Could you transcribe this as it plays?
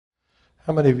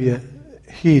How many of you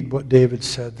heed what David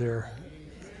said there?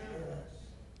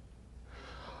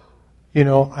 You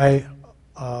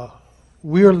know,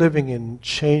 we are living in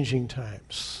changing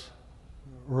times.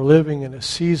 We're living in a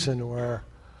season where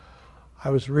I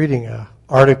was reading an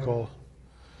article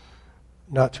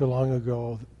not too long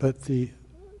ago, but the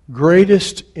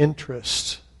greatest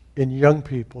interest in young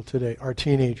people today, our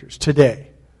teenagers today,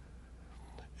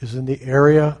 is in the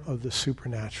area of the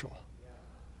supernatural.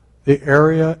 The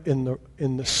area in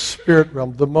the spirit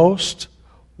realm. The most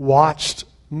watched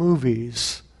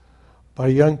movies by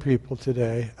young people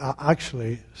today,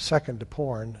 actually second to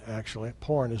porn,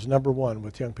 porn is number one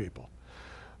with young people.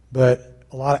 But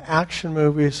a lot of action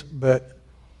movies, but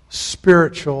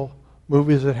spiritual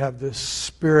movies that have this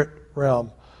spirit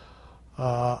realm.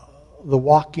 The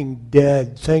Walking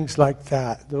Dead, things like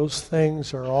that. Those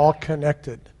things are all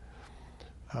connected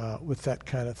with that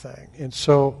kind of thing. And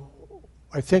so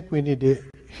I think we need to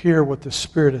hear what the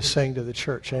Spirit is saying to the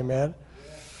church. Amen?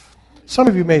 Some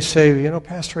of you may say, you know,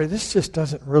 Pastor Ray, this just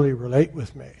doesn't really relate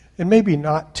with me. And maybe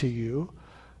not to you,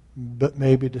 but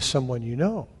maybe to someone you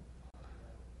know.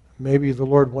 Maybe the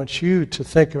Lord wants you to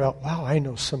think about, wow, I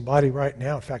know somebody right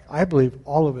now. In fact, I believe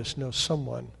all of us know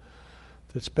someone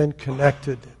that's been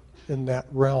connected in that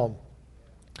realm.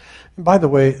 And by the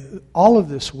way, all of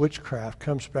this witchcraft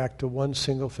comes back to one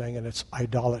single thing, and it's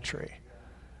idolatry.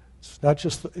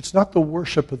 It's not the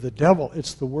worship of the devil,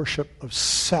 it's the worship of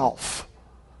self.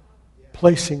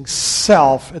 Placing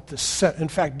self at the center. In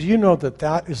fact, do you know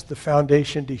that is the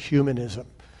foundation to humanism?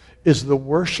 Is the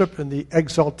worship and the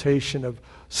exaltation of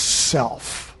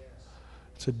self.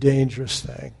 It's a dangerous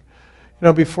thing. You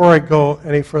know, before I go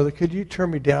any further, could you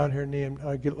turn me down here, Neem?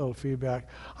 I'll get a little feedback.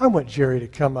 I want Jerry to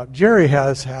come up. Jerry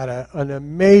has had an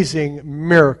amazing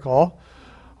miracle.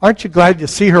 Aren't you glad to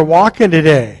see her walking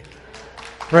today?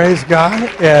 Praise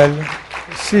God. And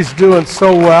she's doing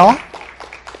so well.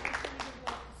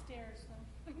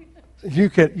 You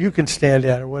can stand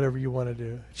at it, whatever you want to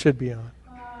do. It should be on.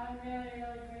 I'm really,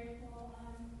 really grateful.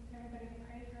 Everybody can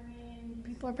pray for me. And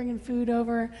people are bringing food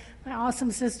over. My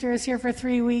awesome sister is here for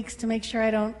 3 weeks to make sure I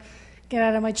don't get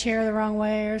out of my chair the wrong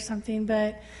way or something.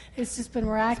 But it's just been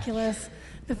miraculous.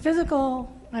 The physical,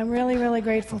 I'm really, really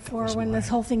grateful for when this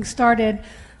whole thing started.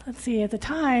 Let's see, at the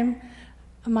time,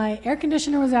 my air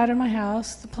conditioner was out in my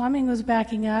house, the plumbing was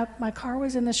backing up, my car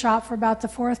was in the shop for about the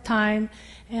 4th time,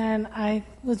 and I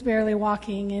was barely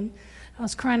walking. And I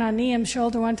was crying on Neem's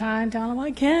shoulder one time, telling him, I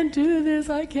can't do this.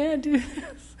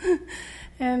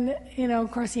 And, you know, of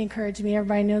course he encouraged me.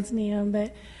 Everybody knows Neem.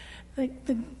 But I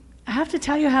have to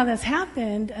tell you how this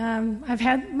happened. I've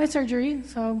had my surgery,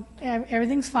 so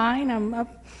everything's fine. I'm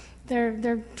up.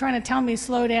 They're trying to tell me,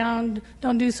 slow down,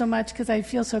 don't do so much because I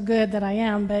feel so good that I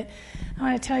am. But I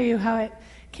want to tell you how it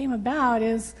came about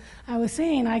is I was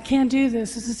saying, I can't do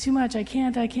this. This is too much. I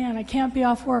can't be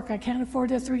off work. I can't afford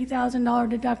the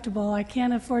 $3,000 deductible. I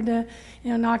can't afford to,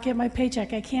 not get my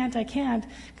paycheck. I can't.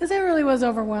 Because I really was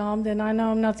overwhelmed, and I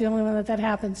know I'm not the only one that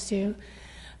happens to.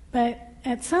 But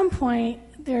at some point,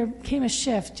 there came a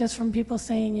shift just from people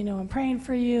saying, I'm praying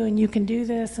for you, and you can do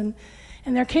this. And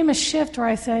there came a shift where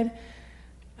I said,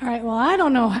 all right, well, I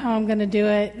don't know how I'm going to do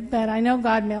it, but I know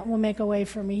God will make a way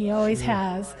for me. He always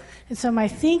has. And so my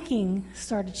thinking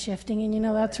started shifting, and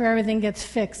that's where everything gets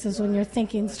fixed, is when your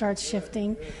thinking starts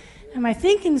shifting. And my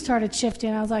thinking started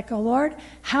shifting. I was like, oh, Lord,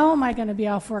 how am I going to be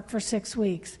off work for 6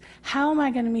 weeks? How am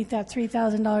I going to meet that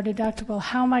 $3,000 deductible?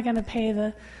 How am I going to pay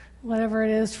the whatever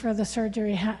it is for the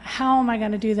surgery? How am I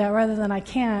going to do that rather than I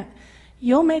can't?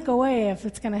 You'll make a way if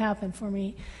it's going to happen for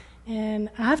me. And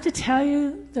I have to tell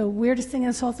you, the weirdest thing in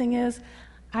this whole thing is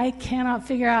I cannot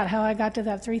figure out how I got to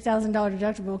that $3,000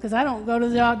 deductible because I don't go to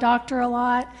the doctor a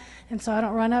lot, and so I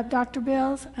don't run up doctor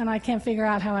bills, and I can't figure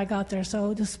out how I got there.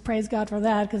 So just praise God for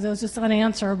that because it was just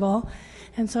unanswerable.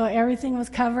 And so everything was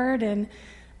covered, and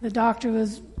the doctor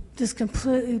was just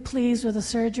completely pleased with the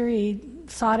surgery. He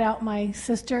sought out my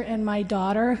sister and my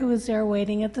daughter who was there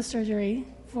waiting at the surgery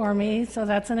for me, so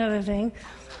that's another thing.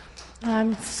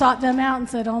 Sought them out and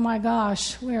said, oh my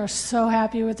gosh, we are so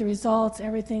happy with the results.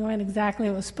 Everything went exactly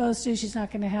as it was supposed to. She's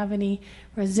not going to have any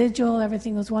residual.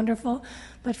 Everything was wonderful.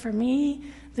 But for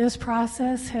me, this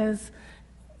process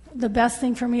the best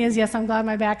thing for me is, yes, I'm glad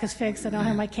my back is fixed. I don't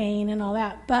have my cane and all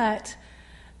that. But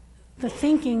the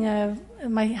thinking of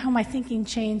how my thinking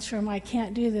changed from I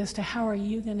can't do this to how are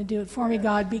you going to do it for me,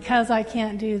 God, because I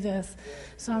can't do this.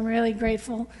 So I'm really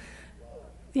grateful.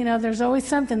 There's always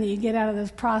something that you get out of this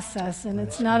process, and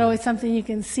it's not always something you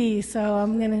can see. So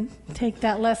I'm going to take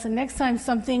that lesson. Next time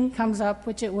something comes up,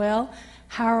 which it will,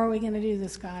 how are we going to do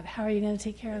this, God? How are you going to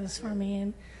take care of this for me?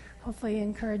 And hopefully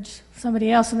encourage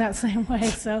somebody else in that same way.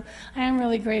 So I am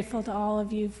really grateful to all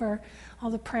of you for all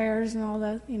the prayers and all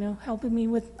the, helping me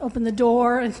with open the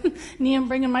door and Liam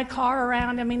bringing my car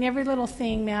around. I mean, every little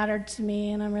thing mattered to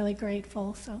me, and I'm really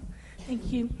grateful. So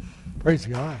thank you. Praise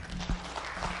God.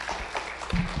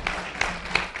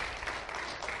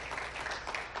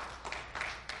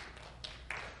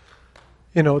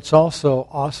 It's also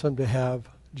awesome to have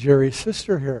Jerry's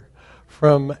sister here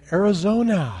from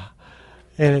Arizona.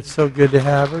 And it's so good to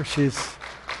have her. She's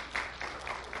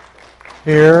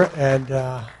here. And,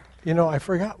 I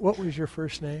forgot, what was your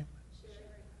first name?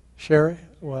 Sherry?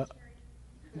 What?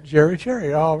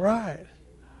 Jerry. All right.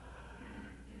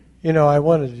 I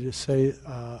wanted to just say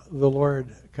the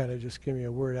Lord kind of just gave me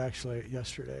a word actually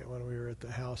yesterday when we were at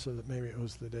the house, or maybe it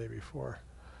was the day before.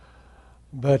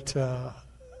 But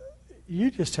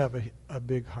you just have a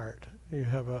big heart. You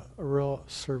have a real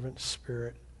servant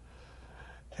spirit.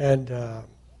 And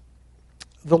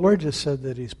the Lord just said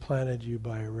that He's planted you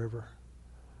by a river.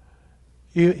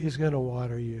 He's going to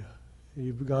water you.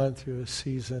 You've gone through a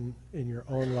season in your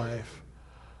own life.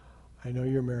 I know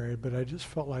you're married, but I just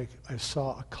felt like I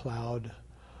saw a cloud.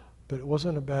 But it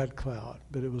wasn't a bad cloud,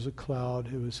 but it was a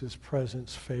cloud. It was His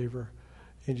presence, favor,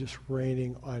 and just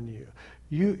raining on you.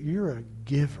 You're a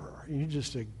giver. You're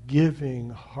just a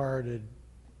giving-hearted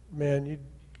man. You'd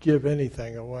give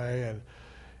anything away, and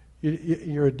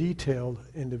you're a detailed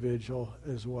individual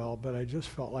as well. But I just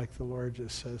felt like the Lord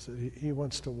just says that He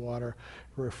wants to water,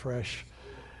 refresh,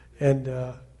 and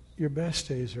your best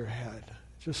days are ahead.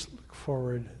 Just look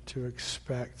forward to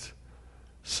expect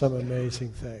some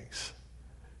amazing things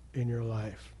in your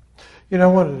life. I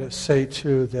wanted to say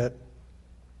too that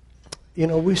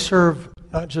we serve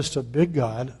not just a big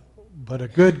God, but a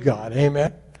good God.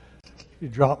 Amen? You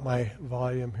drop my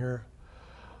volume here.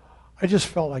 I just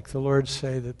felt like the Lord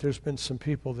say that there's been some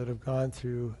people that have gone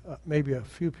through, maybe a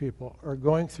few people, are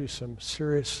going through some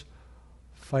serious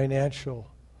financial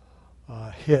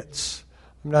hits.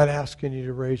 I'm not asking you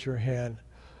to raise your hand,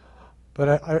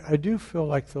 but I do feel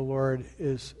like the Lord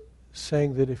is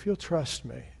saying that if you'll trust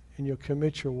me and you'll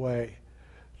commit your way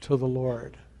to the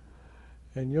Lord,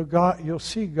 and you'll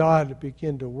see God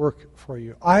begin to work for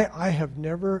you. I have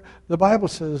never, the Bible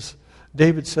says,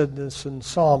 David said this in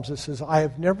Psalms, it says, I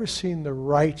have never seen the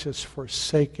righteous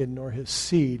forsaken nor his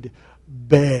seed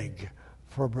beg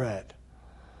for bread.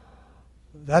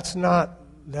 That's not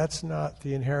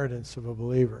the inheritance of a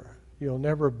believer. You'll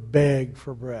never beg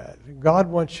for bread. God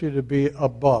wants you to be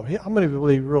above. I'm going to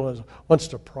believe He really wants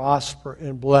to prosper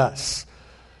and bless.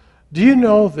 Do you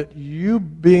know that you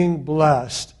being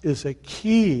blessed is a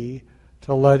key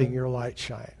to letting your light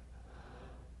shine?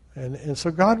 And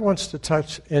so God wants to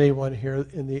touch anyone here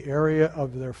in the area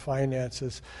of their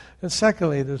finances. And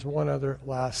secondly, there's one other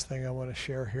last thing I want to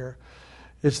share here,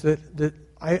 is that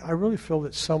I really feel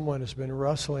that someone has been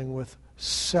wrestling with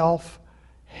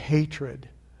self-hatred.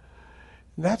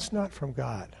 And that's not from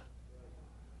God.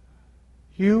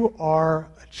 You are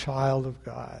a child of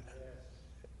God.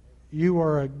 You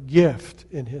are a gift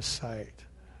in His sight.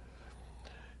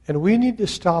 And we need to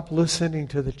stop listening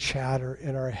to the chatter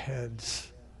in our heads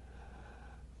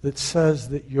that says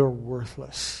that you're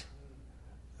worthless,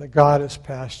 that God has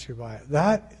passed you by.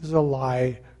 That is a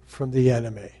lie from the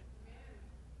enemy.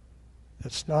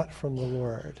 That's not from the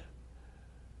Lord.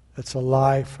 That's a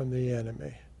lie from the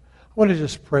enemy. I want to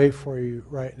just pray for you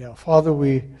right now. Father,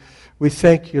 we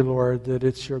thank you, Lord, that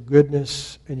it's your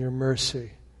goodness and your mercy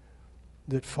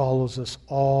that follows us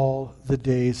all the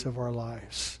days of our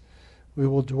lives. We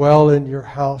will dwell in your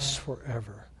house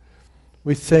forever.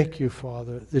 We thank you,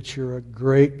 Father, that you're a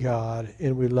great God,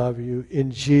 and we love you. In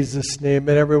Jesus' name,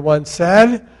 and everyone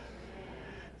said,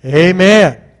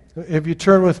 Amen. If you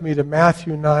turn with me to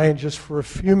Matthew 9 just for a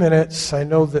few minutes, I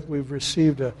know that we've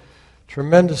received a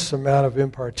tremendous amount of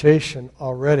impartation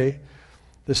already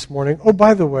this morning. Oh,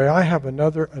 by the way, I have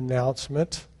another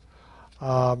announcement.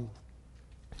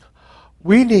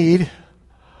 We need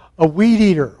a weed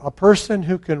eater, a person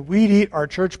who can weed eat our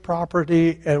church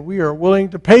property, and we are willing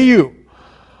to pay you.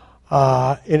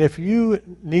 And if you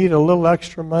need a little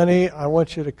extra money, I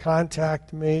want you to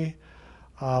contact me.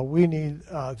 We need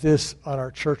this on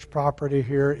our church property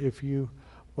here. If you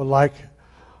would like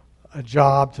a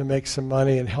job to make some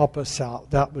money and help us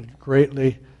out, that would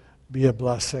greatly be a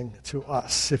blessing to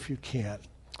us if you can.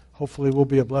 Hopefully we'll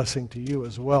be a blessing to you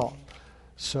as well.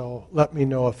 So let me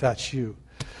know if that's you.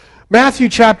 Matthew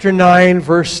chapter 9,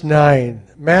 verse 9.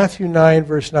 Matthew 9,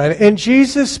 verse 9. And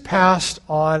Jesus passed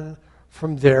on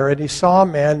from there, and he saw a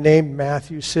man named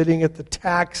Matthew sitting at the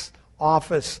tax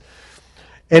office.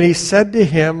 And he said to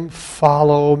him,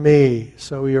 Follow me.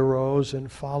 So he arose and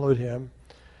followed him.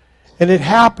 And it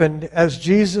happened as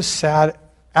Jesus sat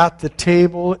at the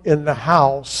table in the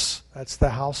house, that's the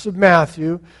house of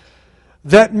Matthew,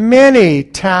 that many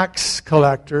tax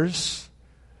collectors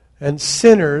and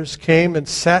sinners came and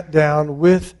sat down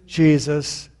with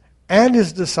Jesus and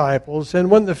his disciples.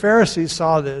 And when the Pharisees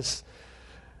saw this,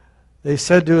 they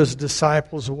said to his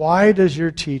disciples, "Why does your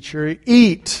teacher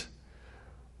eat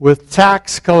with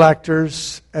tax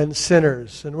collectors and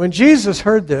sinners?" And when Jesus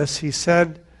heard this, he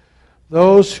said,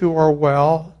 "Those who are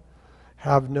well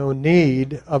have no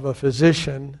need of a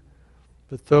physician,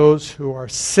 but those who are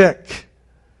sick.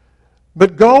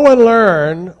 But go and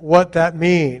learn what that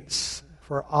means,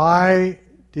 for I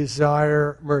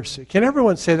desire mercy." Can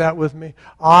everyone say that with me?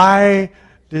 I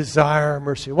desire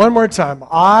mercy. One more time.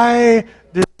 I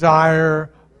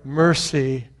desire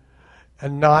mercy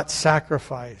and not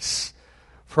sacrifice.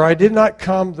 For I did not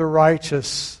come the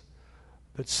righteous,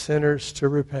 but sinners to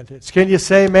repentance. Can you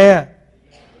say amen?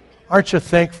 Aren't you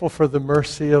thankful for the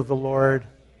mercy of the Lord?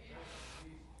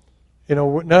 You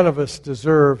know, none of us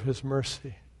deserve his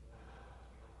mercy.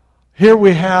 Here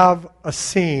we have a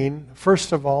scene,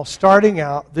 first of all, starting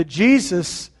out that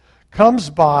Jesus comes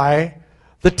by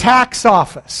the tax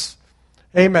office.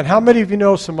 Amen. How many of you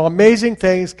know some amazing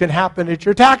things can happen at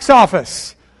your tax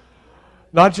office?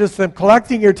 Not just them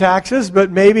collecting your taxes, but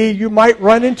maybe you might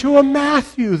run into a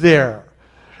Matthew there.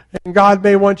 And God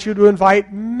may want you to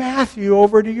invite Matthew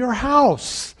over to your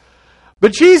house.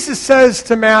 But Jesus says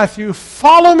to Matthew,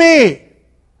 "Follow me."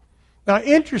 Now,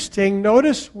 interesting,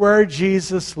 notice where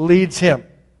Jesus leads him.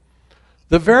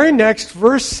 The very next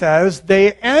verse says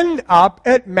they end up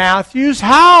at Matthew's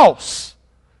house.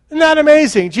 Isn't that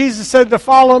amazing? Jesus said to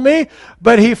follow me,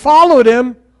 but he followed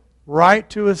him right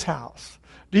to his house.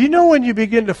 Do you know when you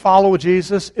begin to follow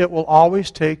Jesus, it will always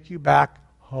take you back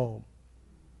home?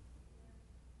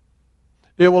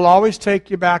 It will always take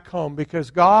you back home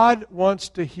because God wants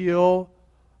to heal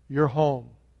your home.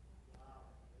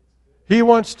 He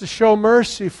wants to show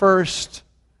mercy first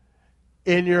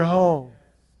in your home.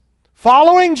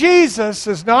 Following Jesus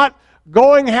is not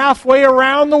going halfway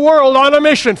around the world on a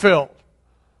mission field.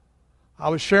 I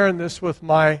was sharing this with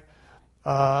my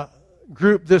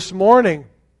group this morning.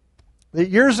 That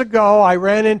years ago, I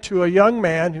ran into a young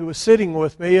man who was sitting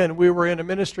with me, and we were in a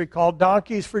ministry called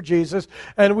Donkeys for Jesus,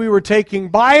 and we were taking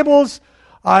Bibles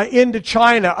into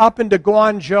China, up into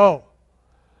Guangzhou,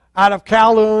 out of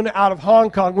Kowloon, out of Hong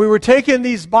Kong. We were taking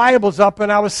these Bibles up,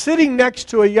 and I was sitting next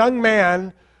to a young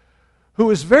man who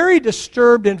was very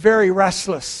disturbed and very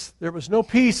restless. There was no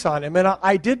peace on him, and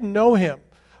I didn't know him.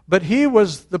 But he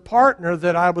was the partner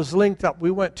that I was linked up. We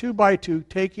went 2 by 2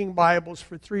 taking Bibles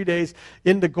for 3 days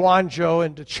into Guangzhou,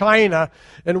 into China.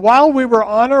 And while we were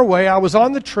on our way, I was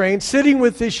on the train sitting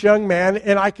with this young man,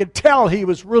 and I could tell he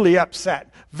was really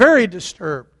upset, very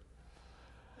disturbed.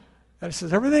 And I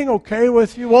said, "Everything okay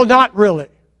with you?" "Well, not really."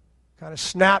 Kind of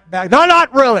snapped back. "No,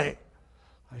 not really."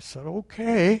 I said,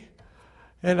 "Okay."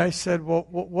 And I said, "Well,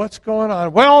 what's going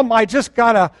on?" "Well, I just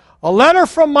got a letter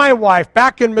from my wife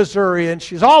back in Missouri, and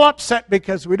she's all upset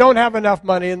because we don't have enough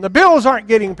money, and the bills aren't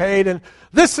getting paid, and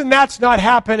this and that's not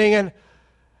happening." And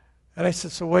I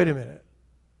said, "So wait a minute.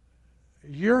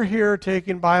 You're here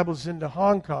taking Bibles into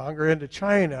Hong Kong or into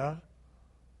China.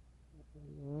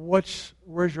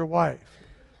 Where's your wife?"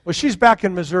 "Well, she's back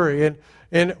in Missouri,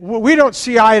 and we don't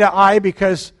see eye to eye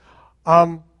because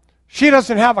she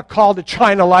doesn't have a call to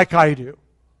China like I do."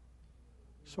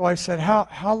 So I said,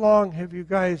 how long have you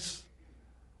guys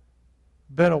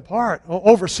been apart?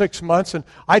 "Over 6 months, and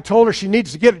I told her she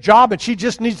needs to get a job and she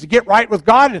just needs to get right with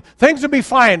God and things will be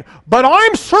fine. But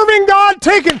I'm serving God,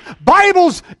 taking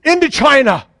Bibles into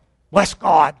China. Bless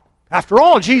God. After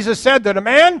all, Jesus said that a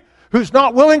man who's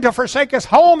not willing to forsake his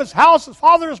home, his house, his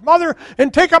father, his mother,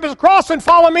 and take up his cross and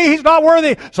follow me, he's not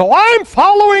worthy. So I'm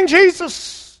following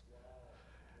Jesus."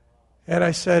 And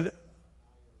I said,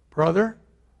 "Brother,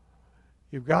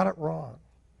 you've got it wrong.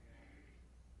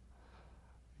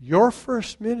 Your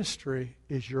first ministry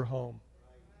is your home.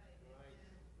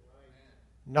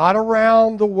 Not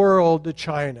around the world to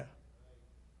China."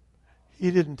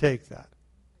 He didn't take that.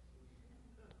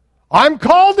 "I'm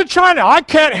called to China. I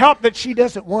can't help that she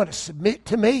doesn't want to submit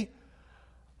to me."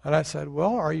 And I said,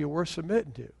 "Well, are you worth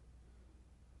submitting to?"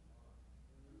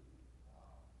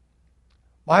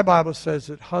 My Bible says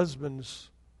that husbands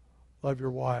love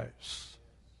your wives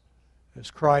as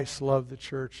Christ loved the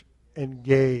church and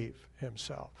gave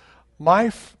himself. My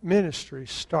ministry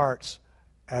starts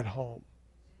at home.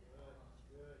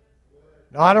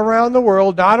 Not around the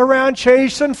world, not around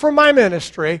chasing for my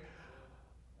ministry,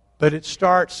 but it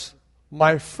starts,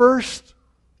 my first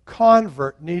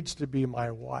convert needs to be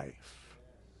my wife,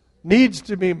 needs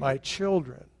to be my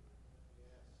children,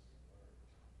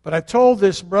 But I told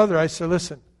this brother, I said,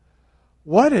 listen,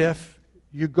 what if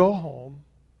you go home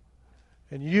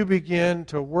and you begin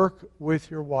to work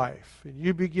with your wife, and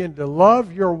you begin to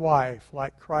love your wife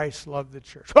like Christ loved the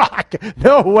church?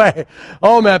 No way.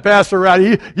 Oh, man, Pastor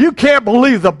Rowdy, you can't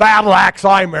believe the battle axe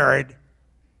I married.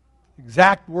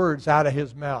 Exact words out of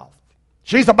his mouth.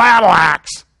 She's a battle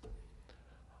axe.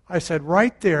 I said,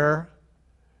 right there,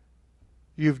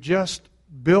 you've just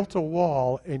built a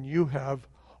wall, and you have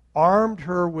armed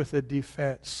her with a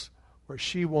defense where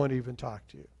she won't even talk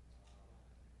to you.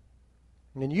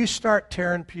 And then you start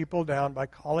tearing people down by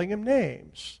calling them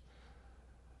names.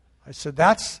 I said,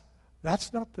 that's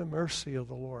not the mercy of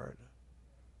the Lord.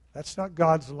 That's not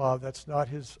God's love. That's not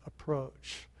His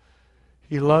approach.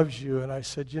 He loves you. And I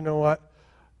said, you know what?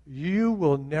 You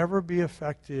will never be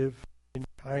effective in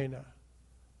China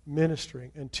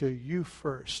ministering until you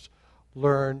first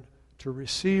learn to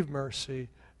receive mercy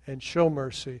and show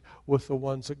mercy with the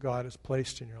ones that God has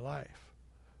placed in your life.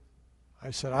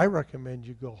 I said, I recommend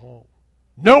you go home.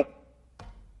 Nope.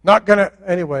 Not going to.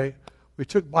 Anyway, we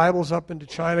took Bibles up into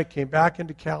China, came back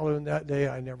into Kowloon that day.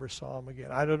 I never saw him again.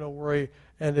 I don't know where he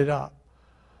ended up.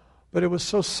 But it was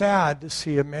so sad to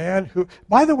see a man who,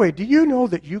 by the way, do you know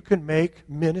that you can make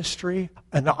ministry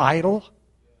an idol?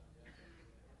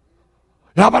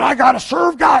 Yeah, but I got to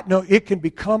serve God. No, it can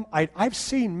become, I've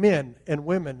seen men and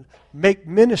women make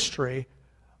ministry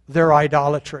their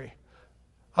idolatry.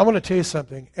 I want to tell you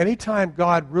something. Anytime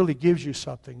God really gives you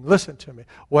something, listen to me.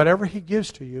 Whatever He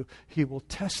gives to you, He will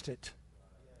test it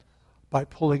by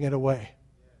pulling it away.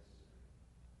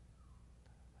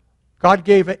 God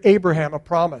gave Abraham a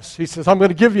promise. He says, I'm going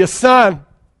to give you a son.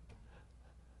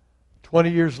 20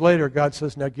 years later, God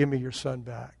says, now give me your son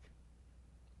back.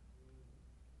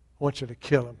 I want you to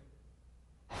kill him.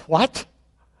 What?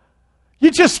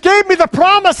 You just gave me the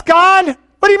promise, God.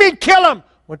 What do you mean kill him?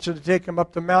 I want you to take him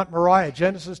up to Mount Moriah,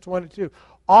 Genesis 22.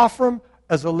 Offer him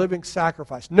as a living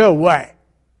sacrifice. No way.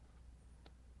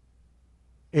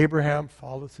 Abraham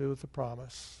followed through with the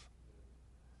promise,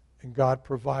 and God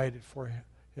provided for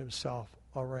himself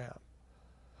a ram.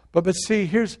 But see,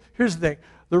 here's the thing.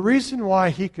 The reason why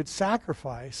he could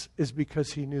sacrifice is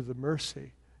because he knew the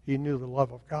mercy. He knew the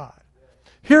love of God.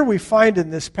 Here we find in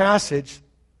this passage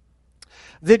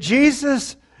that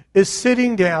Jesus is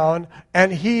sitting down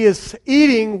and he is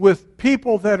eating with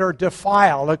people that are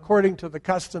defiled according to the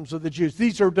customs of the Jews.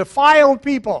 These are defiled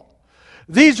people.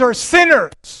 These are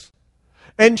sinners.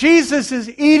 And Jesus is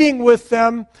eating with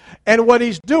them, and what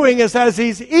he's doing is as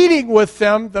he's eating with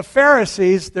them, the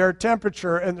Pharisees, their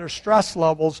temperature and their stress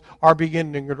levels are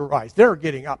beginning to rise. They're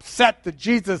getting upset that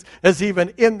Jesus is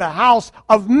even in the house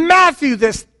of Matthew,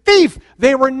 this thief.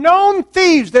 They were known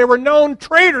thieves. They were known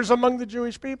traitors among the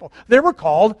Jewish people. They were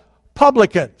called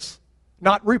publicans.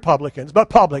 Not Republicans,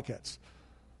 but publicans.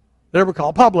 They were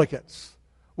called publicans,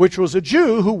 which was a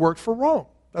Jew who worked for Rome.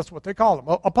 That's what they called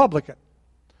him, a publican.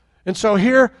 And so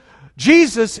here,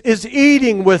 Jesus is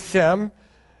eating with them,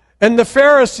 and the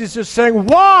Pharisees are saying,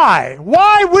 why?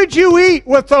 Why would you eat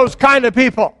with those kind of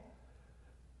people?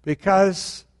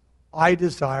 Because I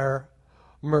desire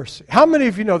mercy. How many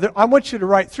of you know that? I want you to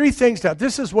write 3 things down.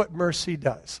 This is what mercy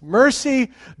does.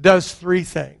 Mercy does 3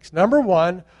 things. Number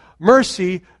 1,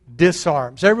 mercy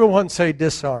disarms. Everyone say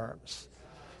disarms.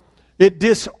 It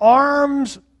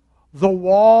disarms the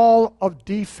wall of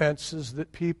defenses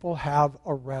that people have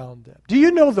around them. Do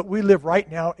you know that we live right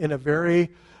now in a very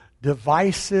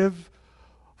divisive,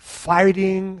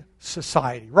 fighting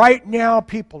society? Right now,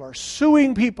 people are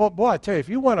suing people. Boy, I tell you, if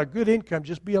you want a good income,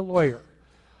 just be a lawyer.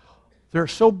 They're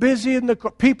so busy in the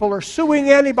people are suing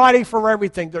anybody for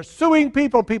everything. They're suing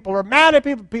people. People are mad at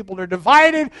people. People are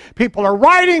divided. People are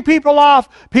writing people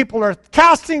off. People are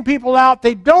casting people out.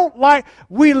 They don't like.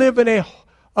 We live in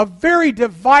a very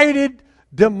divided,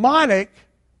 demonic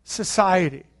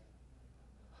society.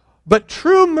 But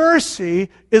true mercy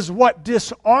is what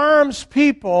disarms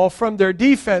people from their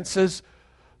defenses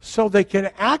so they can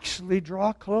actually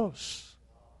draw close.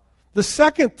 The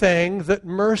second thing that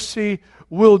mercy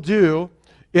will do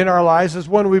in our lives is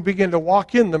when we begin to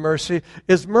walk in the mercy,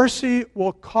 is mercy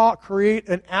will create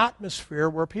an atmosphere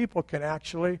where people can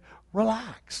actually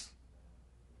relax.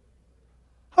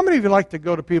 How many of you like to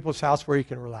go to people's house where you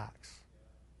can relax?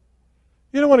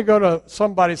 You don't want to go to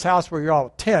somebody's house where you're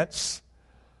all tense.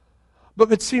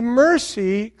 But see,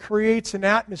 mercy creates an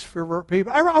atmosphere where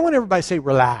people, I want everybody to say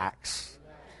relax.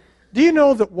 Do you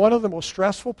know that one of the most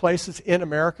stressful places in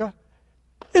America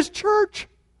is church?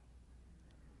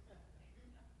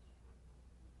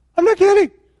 I'm not kidding.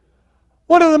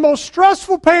 One of the most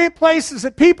stressful places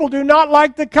that people do not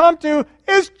like to come to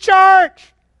is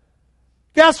church.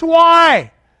 Guess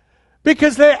why?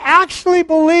 because they actually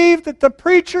believe that the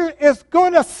preacher is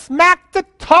going to smack the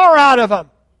tar out of them.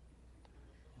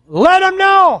 Let them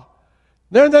know.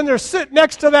 Then they're sitting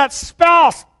next to that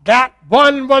spouse. That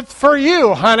one was for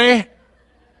you, honey.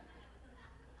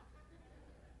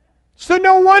 So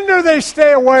no wonder they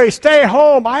stay away, stay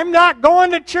home. I'm not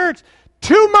going to church.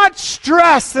 Too much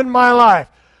stress in my life.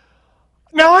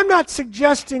 Now, I'm not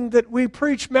suggesting that we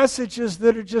preach messages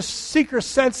that are just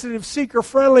seeker-sensitive,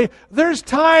 seeker-friendly. There's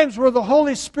times where the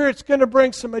Holy Spirit's going to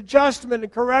bring some adjustment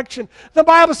and correction. The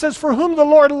Bible says, for whom the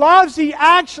Lord loves, He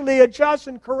actually adjusts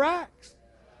and corrects.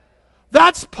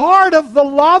 That's part of the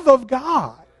love of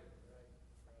God.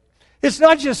 It's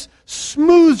not just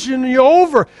smoothing you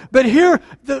over. But here,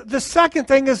 the second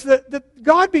thing is that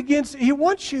God begins, He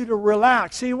wants you to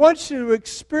relax. He wants you to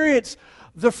experience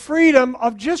the freedom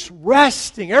of just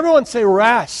resting. Everyone say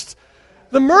rest.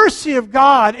 The mercy of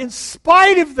God, in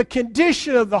spite of the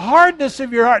condition of the hardness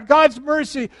of your heart, God's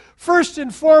mercy, first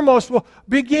and foremost, will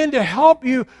begin to help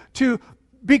you to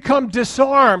become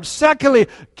disarmed. Secondly,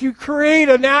 you create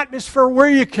an atmosphere where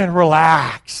you can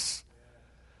relax.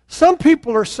 Some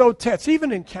people are so tense,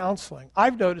 even in counseling.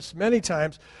 I've noticed many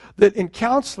times that in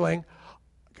counseling,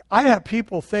 I have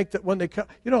people think that when they come,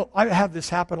 I have this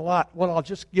happen a lot, when I'll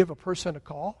just give a person a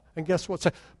call, and guess what?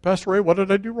 Say, Pastor Ray, what did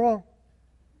I do wrong?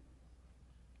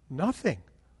 Nothing.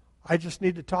 I just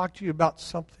need to talk to you about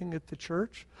something at the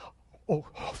church. Oh,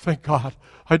 thank God.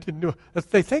 I didn't know.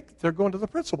 They think they're going to the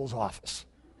principal's office.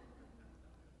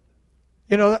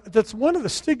 That's one of the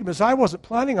stigmas I wasn't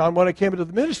planning on when I came into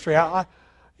the ministry.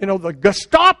 The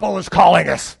Gestapo is calling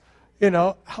us.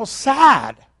 How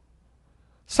sad.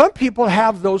 Some people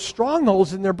have those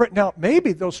strongholds in their brain. Now,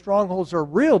 maybe those strongholds are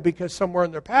real because somewhere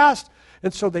in their past,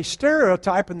 and so they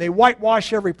stereotype and they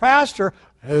whitewash every pastor.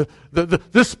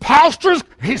 This pastor's,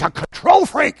 he's a control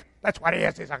freak. That's what he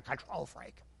is. He's a control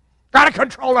freak. Got to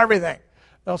control everything.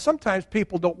 Now, sometimes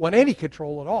people don't want any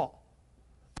control at all.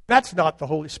 That's not the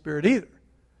Holy Spirit either.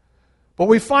 But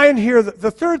we find here that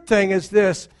the third thing is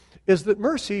this, is that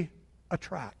mercy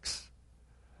attracts.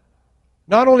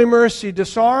 Not only mercy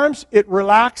disarms, it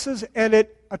relaxes, and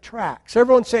it attracts.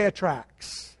 Everyone say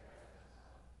attracts.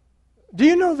 Do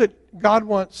you know that God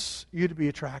wants you to be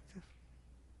attractive?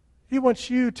 He wants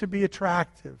you to be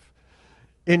attractive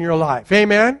in your life.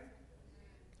 Amen?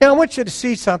 Now I want you to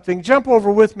see something. Jump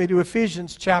over with me to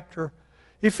Ephesians chapter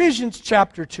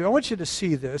 2. I want you to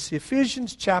see this.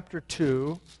 Ephesians chapter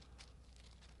 2.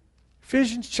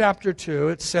 Ephesians chapter 2,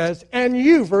 it says, and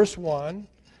you, verse 1,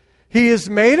 He is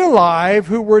made alive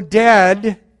who were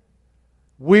dead.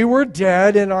 We were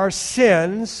dead in our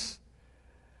sins,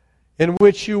 in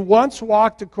which you once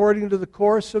walked according to the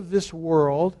course of this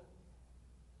world,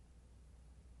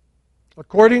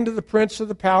 according to the prince of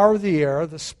the power of the air,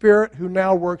 the spirit who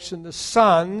now works in the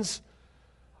sons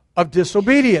of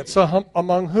disobedience,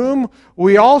 among whom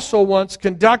we also once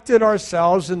conducted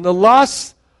ourselves in the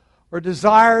lusts or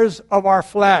desires of our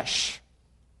flesh,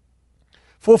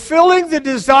 fulfilling the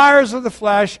desires of the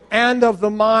flesh and of the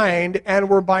mind, and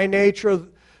were by nature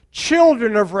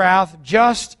children of wrath,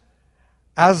 just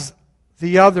as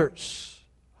the others.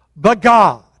 But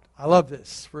God, I love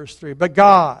this, verse 3, but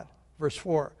God, verse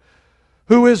 4,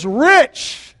 who is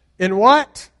rich in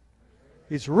what?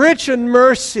 He's rich in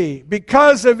mercy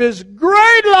because of His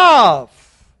great love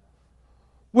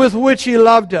with which He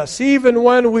loved us, even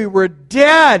when we were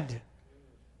dead.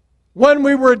 When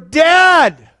we were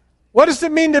dead. What does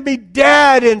it mean to be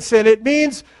dead in sin? It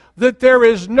means that there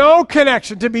is no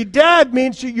connection. To be dead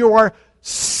means that you are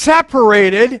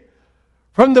separated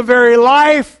from the very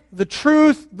life, the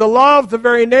truth, the love, the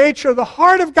very nature, the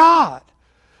heart of God.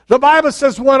 The Bible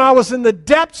says, when I was in the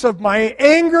depths of my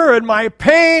anger and my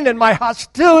pain and my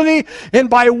hostility and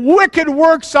by wicked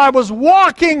works, I was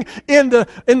walking in the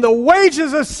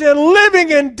wages of sin, living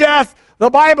in death. The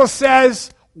Bible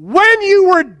says, when you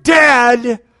were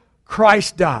dead,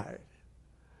 Christ died.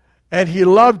 And He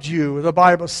loved you. The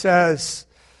Bible says,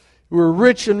 we're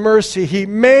rich in mercy. He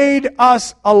made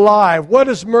us alive. What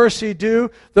does mercy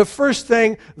do? The first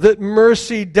thing that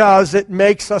mercy does, it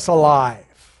makes us alive.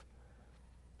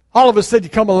 All of a sudden you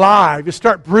come alive. You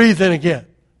start breathing again.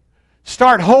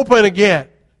 Start hoping again.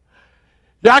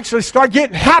 You actually start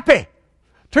getting happy.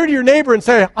 Turn to your neighbor and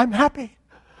say, I'm happy.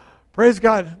 Praise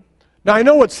God. Now, I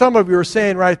know what some of you are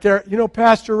saying right there.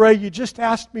 Pastor Ray, you just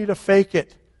asked me to fake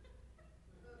it.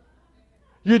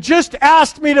 You just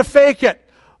asked me to fake it.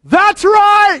 That's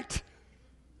right.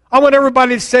 I want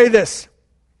everybody to say this.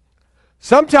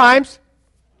 Sometimes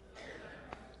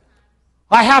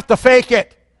I have to fake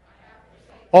it.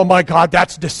 Oh my God,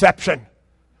 that's deception.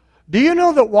 Do you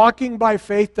know that walking by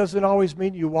faith doesn't always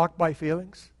mean you walk by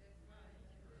feelings?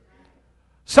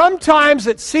 Sometimes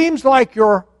it seems like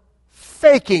you're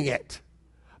faking it.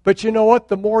 But you know what?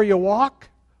 The more you walk,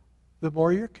 the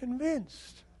more you're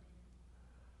convinced.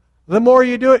 The more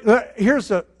you do it.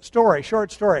 Here's a story,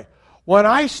 short story. When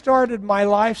I started my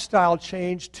lifestyle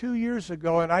change 2 years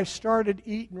ago and I started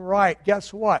eating right,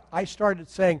 guess what? I started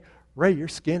saying, Ray, you're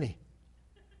skinny.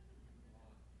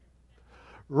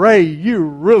 Ray, you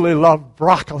really love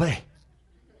broccoli.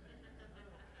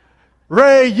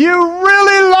 Ray, you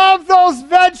really love those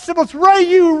vegetables. Ray,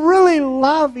 you really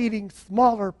love eating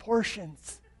smaller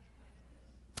portions.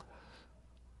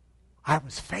 I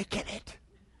was faking it.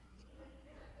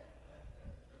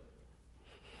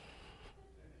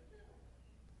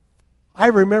 I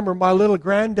remember my little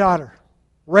granddaughter,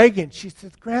 Reagan, she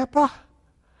says, Grandpa,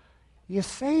 you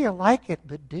say you like it,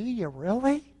 but do you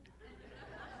really?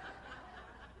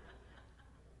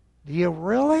 Do you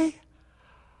really?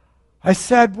 I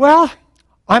said, well,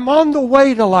 I'm on the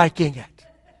way to liking it.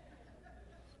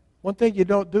 One thing you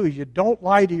don't do is you don't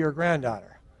lie to your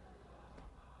granddaughter.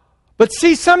 But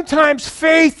see, sometimes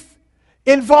faith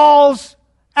involves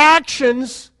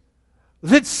actions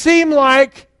that seem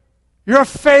like you're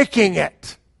faking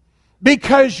it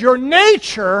because your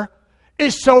nature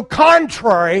is so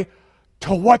contrary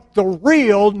to what the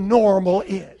real normal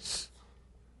is.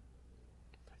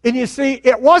 And you see,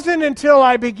 it wasn't until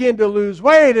I began to lose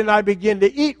weight and I began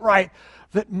to eat right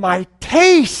that my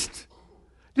taste,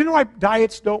 do you know why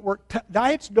diets don't work?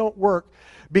 Diets don't work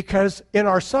because in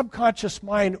our subconscious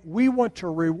mind, we want to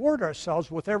reward ourselves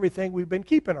with everything we've been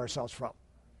keeping ourselves from.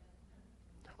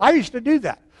 I used to do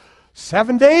that.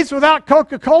 7 days without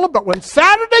Coca-Cola, but when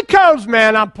Saturday comes,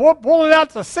 man, I'm pulling out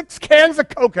the 6 cans of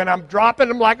Coke and I'm dropping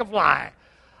them like a fly.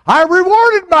 I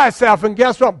rewarded myself, and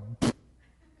guess what?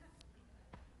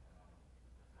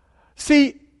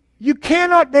 See, you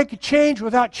cannot make a change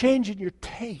without changing your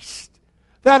taste.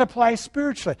 That applies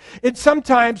spiritually. And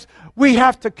sometimes we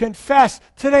have to confess.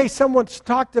 Today someone's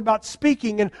talked about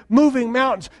speaking and moving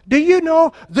mountains. Do you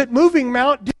know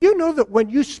that when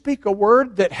you speak a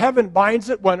word that heaven binds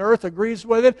it when earth agrees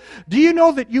with it? Do you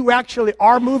know that you actually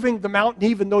are moving the mountain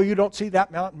even though you don't see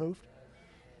that mountain move?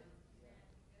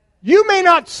 You may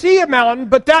not see a mountain,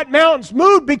 but that mountain's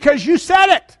moved because you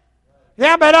said it.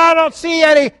 Yeah, but I don't see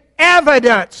any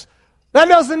evidence. That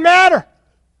doesn't matter.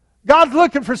 God's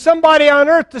looking for somebody on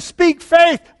earth to speak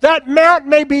faith. That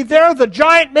mountain may be there, the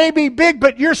giant may be big,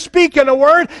 but you're speaking a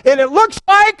word, and it looks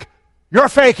like you're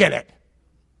faking it.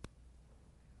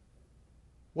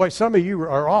 Boy, some of you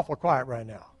are awful quiet right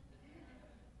now.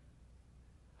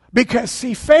 Because,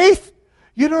 see, faith,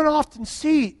 you don't often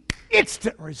see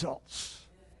instant results.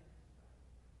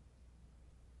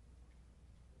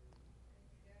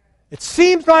 It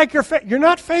seems like you're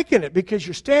not faking it because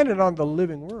you're standing on the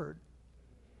living word.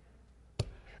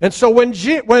 And so when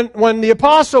the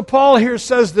Apostle Paul here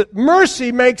says that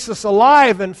mercy makes us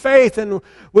alive in faith, and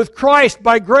with Christ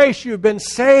by grace you've been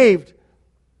saved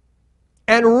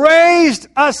and raised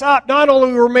us up. Not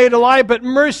only were we made alive, but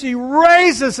mercy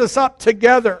raises us up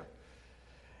together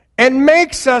and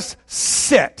makes us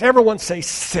sit. Everyone say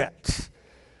sit.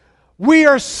 We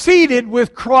are seated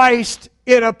with Christ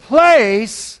in a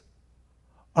place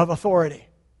of authority.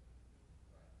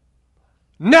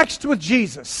 Next with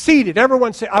Jesus, seated.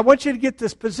 Everyone say, I want you to get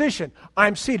this position.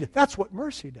 I'm seated. That's what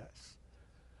mercy does.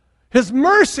 His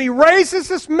mercy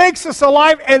raises us, makes us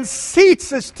alive, and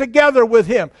seats us together with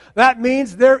Him. That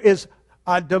means there is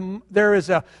a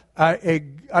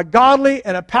godly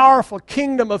and a powerful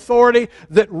kingdom authority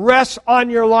that rests on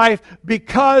your life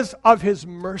because of His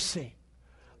mercy.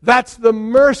 That's the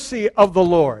mercy of the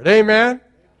Lord. Amen?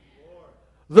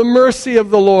 The mercy of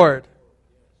the Lord.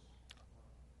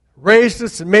 Raised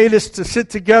us and made us to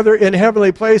sit together in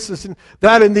heavenly places, and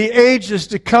that in the ages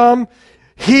to come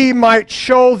He might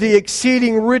show the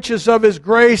exceeding riches of His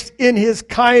grace in His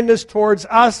kindness towards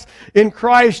us in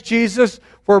Christ Jesus.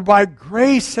 For by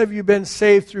grace have you been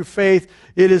saved through faith.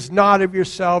 It is not of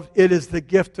yourselves, it is the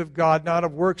gift of God, not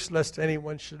of works, lest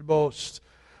anyone should boast.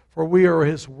 For we are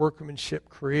His workmanship,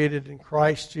 created in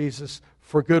Christ Jesus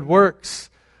for good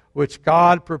works, which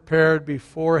God prepared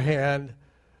beforehand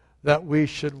that we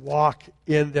should walk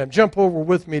in them. Jump over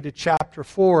with me to chapter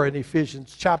 4 in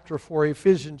Ephesians chapter 4.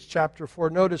 Ephesians chapter 4.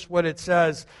 Notice what it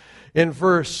says in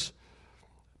verse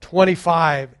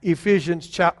 25. Ephesians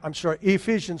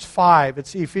 5.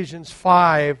 It's Ephesians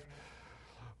 5,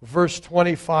 verse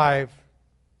 25.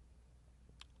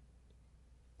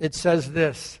 It says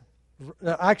this.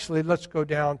 Actually, let's go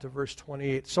down to verse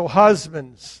 28. So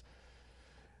husbands,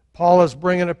 Paul is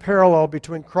bringing a parallel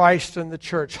between Christ and the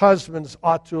church. Husbands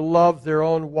ought to love their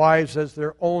own wives as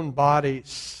their own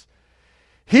bodies.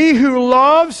 He who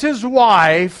loves his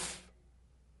wife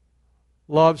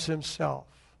loves himself.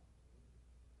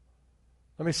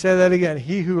 Let me say that again.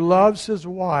 He who loves his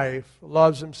wife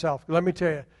loves himself. Let me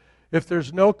tell you, if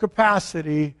there's no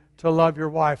capacity to love your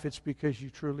wife, it's because you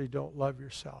truly don't love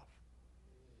yourself.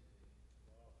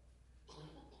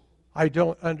 I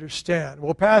don't understand.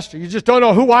 Well, Pastor, you just don't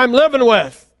know who I'm living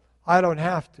with. I don't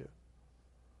have to.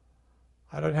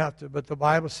 I don't have to. But the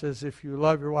Bible says if you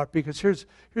love your wife, because here's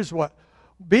what.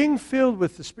 Being filled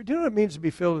with the Spirit, do you know what it means to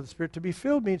be filled with the Spirit? To be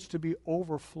filled means to be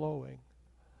overflowing.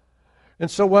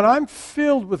 And so when I'm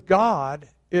filled with God,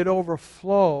 it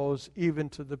overflows even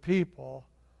to the people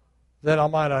that I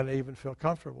might not even feel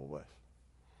comfortable with.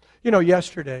 You know,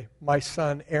 yesterday, my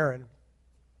son Aaron,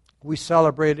 we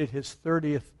celebrated his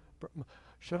 30th.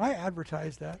 Should I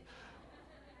advertise that?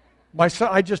 My son,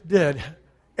 I just did.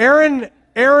 Aaron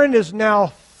is now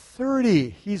 30.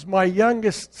 He's my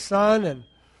youngest son, and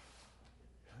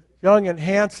young and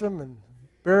handsome, and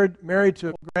married to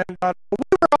a granddaughter. We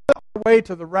were on our way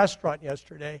to the restaurant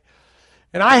yesterday,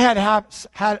 and I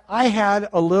had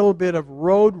a little bit of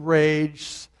road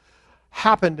rage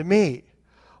happen to me.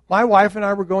 My wife and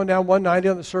I were going down 190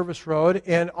 on the service road,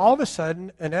 and all of a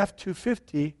sudden, an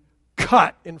F-250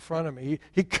 cut in front of me.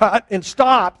 He cut and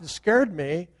stopped. It scared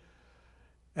me,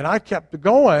 and I kept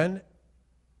going.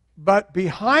 But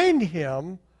behind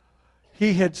him,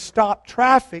 he had stopped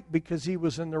traffic because he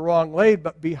was in the wrong lane.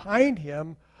 But behind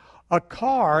him, a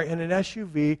car in an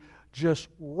SUV just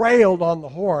railed on the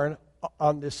horn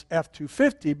on this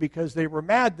F-250 because they were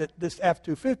mad that this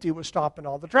F-250 was stopping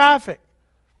all the traffic.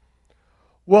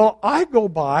 Well, I go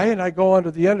by and I go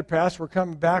under the underpass. We're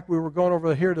coming back. We were going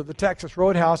over here to the Texas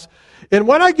Roadhouse. And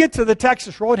when I get to the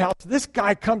Texas Roadhouse, this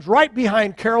guy comes right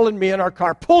behind Carol and me in our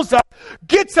car, pulls up,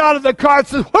 gets out of the car and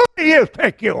says, "Who do you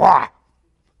think you are?"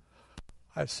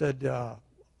 I said,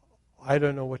 "I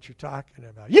don't know what you're talking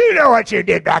about." "You know what you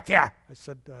did back there." I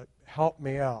said, "Help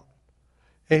me out."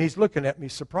 And he's looking at me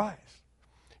surprised.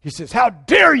 He says, "How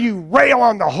dare you rail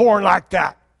on the horn like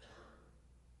that?"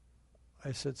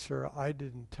 I said, "Sir, I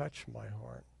didn't touch my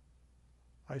horn.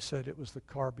 I said it was the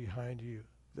car behind you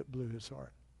that blew his horn."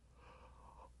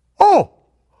 Oh,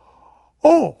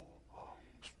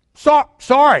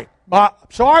 sorry.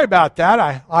 Sorry about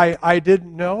that. I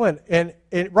didn't know. And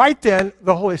right then,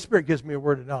 the Holy Spirit gives me a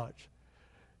word of knowledge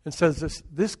and says,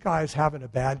 this guy's having a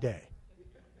bad day.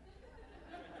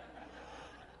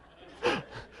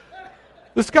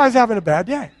 This guy's having a bad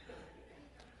day.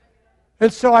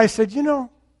 And so I said, you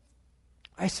know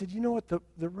what,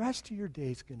 the rest of your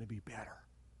day is going to be better.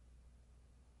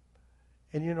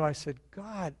 And I said,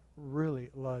 God really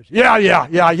loves you.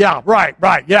 Yeah,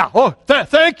 right, yeah. Oh,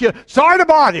 thank you. Sorry to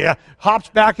bother you. Hops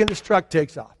back in his truck,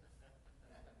 takes off.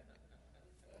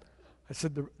 I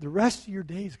said, the rest of your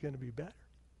day is going to be better.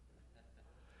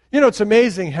 It's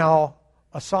amazing how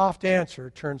a soft answer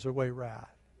turns away wrath.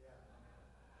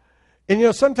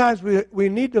 And sometimes we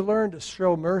need to learn to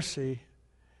show mercy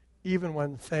even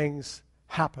when things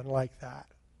happen like that.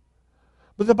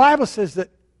 But the Bible says that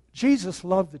Jesus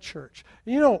loved the church.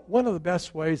 And one of the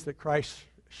best ways that Christ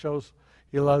shows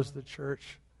he loves the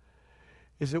church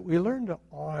is that we learn to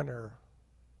honor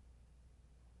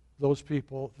those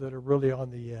people that are really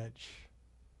on the edge,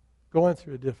 going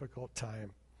through a difficult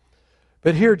time.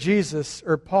 But here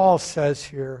Paul says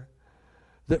here,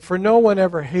 that for no one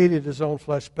ever hated his own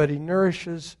flesh, but he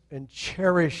nourishes and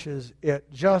cherishes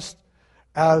it just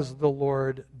as the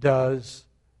Lord does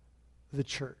the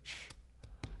church.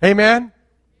 Amen?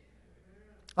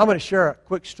 I'm going to share a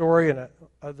quick story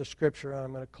of the scripture, and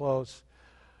I'm going to close.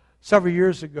 Several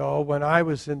years ago, when I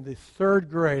was in the third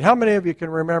grade, how many of you can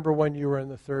remember when you were in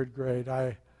the third grade?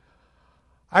 I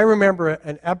remember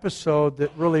an episode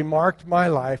that really marked my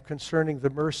life concerning the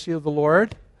mercy of the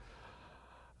Lord.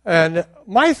 And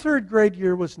my third grade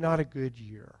year was not a good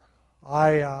year.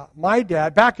 My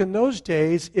dad, back in those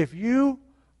days, if you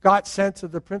got sent to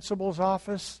the principal's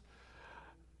office,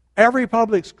 every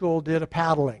public school did a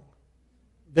paddling.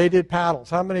 They did paddles.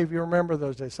 How many of you remember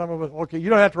those days? Some of us, okay, you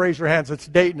don't have to raise your hands. It's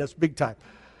dating us big time.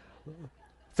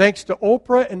 Thanks to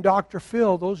Oprah and Dr.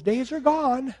 Phil, those days are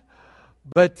gone.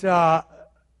 But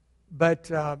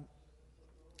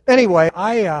anyway,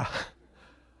 I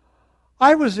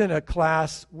was in a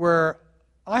class where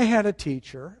I had a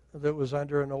teacher that was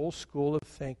under an old school of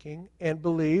thinking and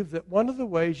believed that one of the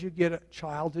ways you get a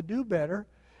child to do better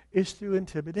is through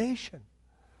intimidation.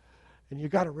 And you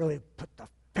got to really put the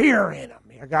fear in them.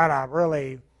 You got to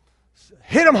really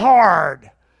hit them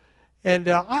hard. And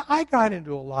I got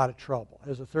into a lot of trouble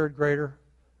as a third grader.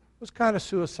 Was kind of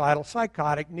suicidal,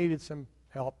 psychotic, needed some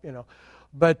help,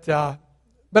 But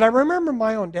But I remember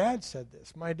my own dad said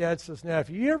this. My dad says, now, if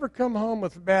you ever come home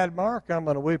with a bad mark, I'm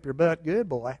going to whip your butt good,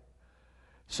 boy.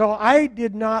 So I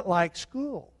did not like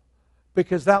school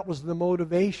because that was the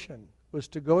motivation, was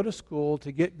to go to school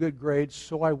to get good grades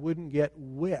so I wouldn't get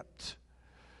whipped.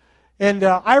 And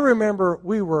I remember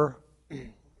we were at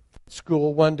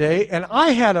school one day, and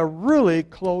I had a really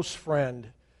close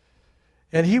friend.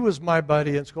 And he was my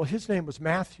buddy in school. His name was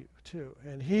Matthew, too.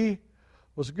 And he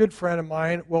was a good friend of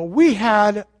mine. Well, we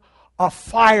had a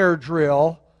fire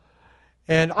drill.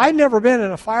 And I'd never been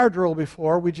in a fire drill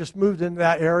before. We just moved into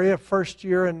that area, first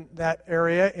year in that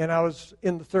area, and I was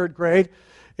in the third grade.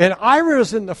 And I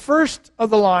was in the first of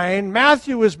the line.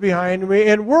 Matthew was behind me,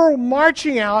 and we're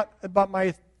marching out, but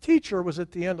my teacher was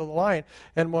at the end of the line.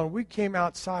 And when we came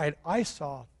outside, I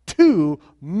saw 2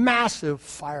 massive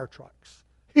fire trucks,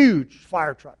 huge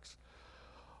fire trucks.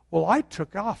 Well, I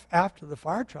took off after the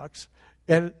fire trucks,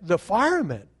 and the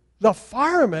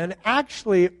firemen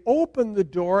actually opened the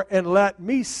door and let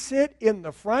me sit in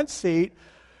the front seat.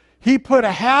 He put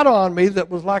a hat on me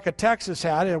that was like a Texas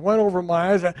hat. It went over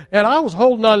my eyes, and I was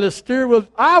holding on to the steering wheel.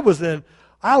 I was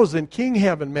in king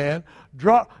heaven, man,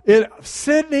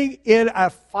 sitting in a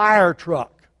fire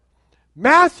truck.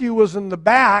 Matthew was in the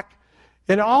back,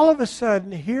 and all of a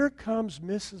sudden, here comes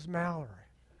Mrs. Mallory.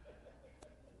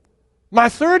 My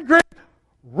third grade,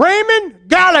 Raymond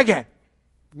Gallagher.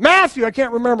 Matthew, I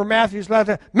can't remember Matthew's last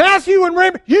name. Matthew and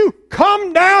Raymond, you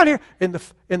come down here. And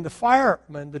the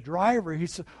fireman, the driver, he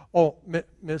said, oh,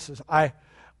 Mrs., I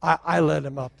let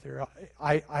him up there.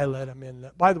 I let him in.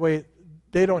 By the way,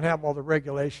 they don't have all the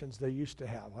regulations they used to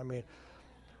have.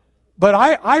 But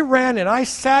I ran and I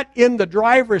sat in the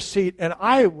driver's seat, and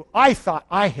I thought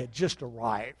I had just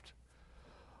arrived.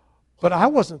 But I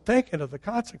wasn't thinking of the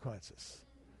consequences.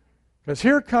 Because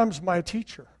here comes my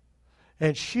teacher.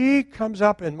 And she comes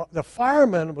up, and the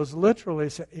fireman was literally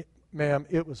saying, ma'am,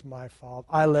 it was my fault.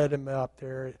 I let him up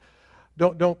there.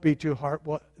 Don't be too hard.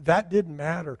 Well, that didn't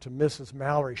matter to Mrs.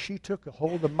 Mallory. She took a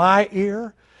hold of my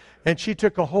ear, and she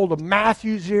took a hold of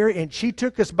Matthew's ear, and she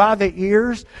took us by the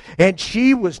ears, and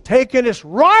she was taking us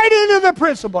right into the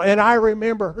principal. And I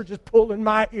remember her just pulling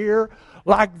my ear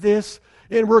like this,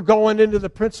 and we're going into the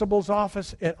principal's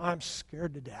office, and I'm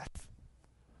scared to death.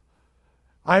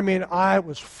 I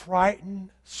was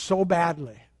frightened so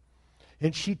badly.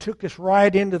 And she took us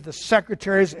right into the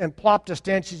secretaries and plopped us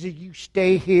down. She said, you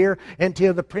stay here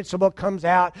until the principal comes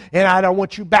out, and I don't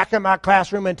want you back in my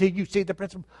classroom until you see the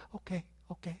principal. Okay.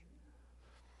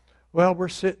 Well, we're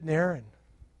sitting there, and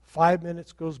 5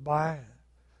 minutes goes by,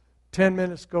 10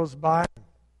 minutes goes by.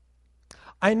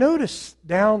 I noticed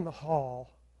down the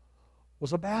hall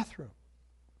was a bathroom.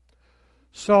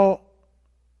 So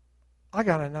I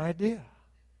got an idea.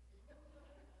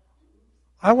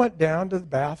 I went down to the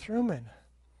bathroom, and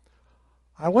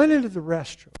I went into the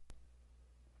restroom.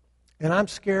 And I'm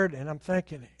scared, and I'm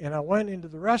thinking, and I went into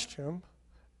the restroom,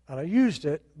 and I used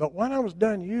it, but when I was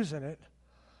done using it,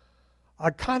 I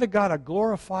kind of got a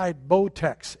glorified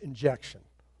Botox injection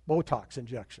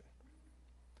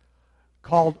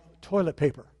called toilet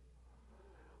paper.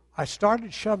 I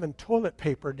started shoving toilet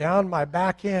paper down my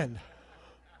back end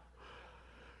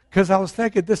because I was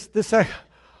thinking,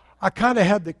 I kind of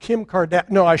had the Kim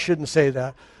Kardashian, no, I shouldn't say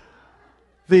that,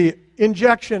 the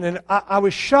injection, and I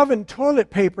was shoving toilet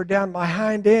paper down my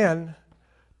hind end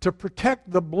to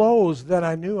protect the blows that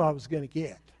I knew I was going to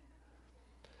get.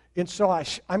 And so I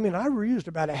reused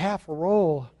about a half a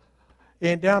roll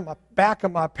and down my back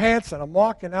of my pants, and I'm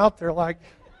walking out there like,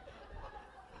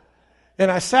 and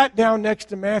I sat down next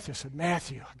to Matthew. I said,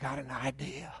 Matthew, I got an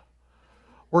idea.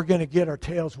 We're going to get our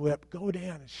tails whipped. Go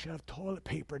down and shove toilet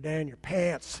paper down your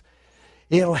pants.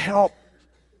 It'll help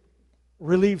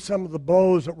relieve some of the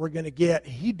blows that we're going to get.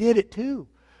 He did it too.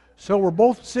 So we're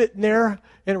both sitting there,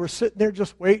 and we're sitting there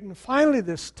just waiting. Finally,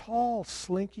 this tall,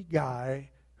 slinky guy,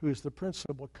 who's the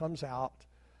principal, comes out,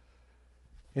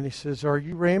 and he says, are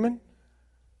you Raymond?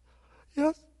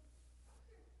 Yes.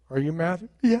 Are you Matthew?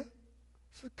 Yeah.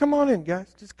 I said, come on in,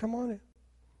 guys. Just come on in.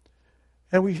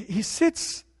 And he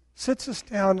sits us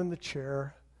down in the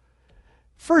chair.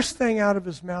 First thing out of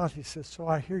his mouth, he says, so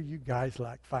I hear you guys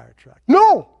like fire trucks.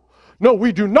 No,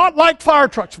 we do not like fire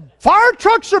trucks. Fire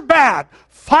trucks are bad.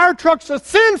 Fire trucks are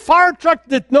thin. Fire trucks,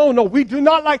 no, we do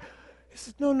not like. He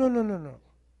says, no.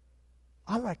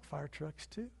 I like fire trucks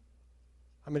too.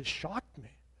 It shocked me.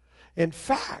 In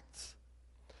fact,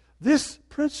 this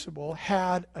principal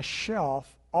had a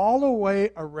shelf all the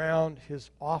way around his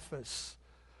office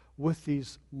with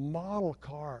these model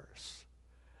cars,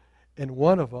 and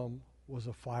one of them was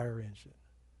a fire engine.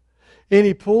 And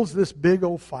he pulls this big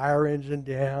old fire engine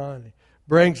down, and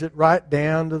brings it right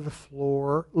down to the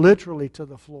floor, literally to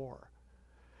the floor.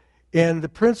 And the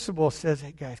principal says,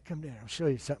 hey, guys, come down. I'll show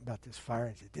you something about this fire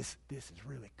engine. This is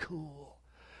really cool.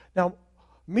 Now,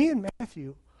 me and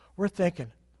Matthew, we're thinking,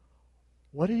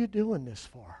 what are you doing this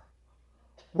for?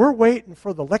 We're waiting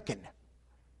for the licking.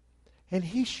 And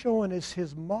he's showing us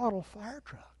his model fire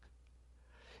truck.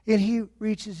 And he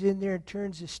reaches in there and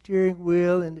turns the steering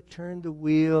wheel and turned the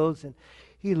wheels. And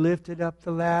he lifted up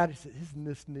the ladder. He said, isn't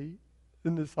this neat?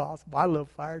 Isn't this awesome? I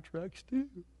love fire trucks too.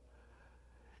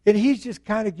 And he's just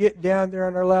kind of getting down there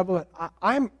on our level.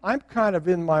 And I'm kind of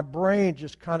in my brain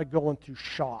just kind of going through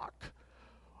shock.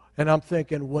 And I'm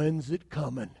thinking, when's it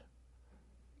coming?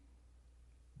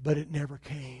 But it never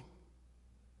came.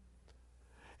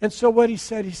 And so what he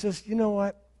said, he says, you know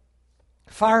what?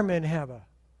 Firemen have a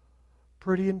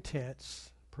pretty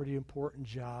intense, pretty important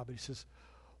job. He says,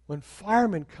 when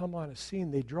firemen come on a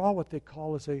scene, they draw what they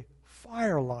call as a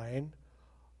fire line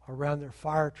around their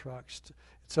fire trucks.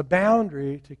 It's a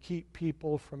boundary to keep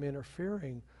people from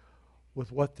interfering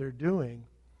with what they're doing.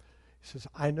 He says,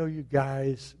 I know you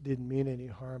guys didn't mean any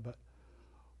harm, but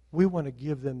we want to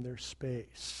give them their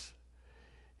space.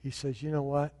 He says, you know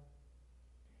what?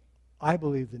 I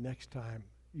believe the next time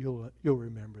you'll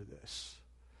remember this.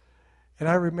 And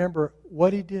I remember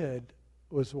what he did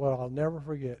was what I'll never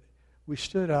forget. We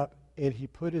stood up, and he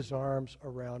put his arms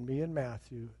around me and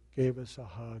Matthew, gave us a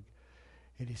hug,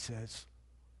 and he says,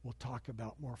 we'll talk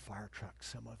about more fire trucks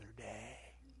some other day.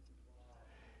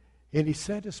 And he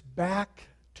sent us back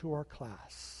to our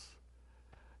class.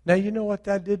 Now, you know what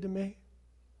that did to me?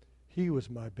 He was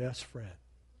my best friend.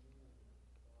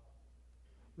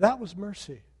 That was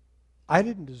mercy. I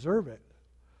didn't deserve it.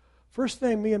 First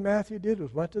thing me and Matthew did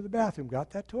was went to the bathroom, got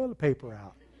that toilet paper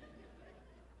out.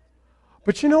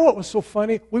 But you know what was so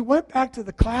funny? We went back to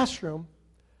the classroom,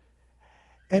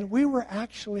 and we were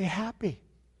actually happy.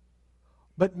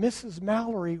 But Mrs.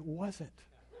 Mallory wasn't.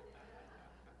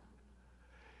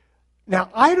 Now,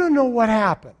 I don't know what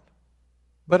happened,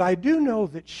 but I do know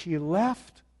that she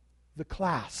left the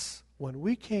class when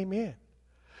we came in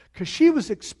because she was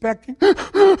expecting, we got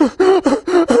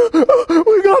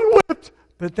whipped.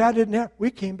 But that didn't happen.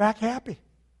 We came back happy.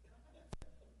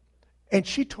 And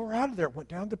she tore out of there, went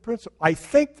down to the principal, I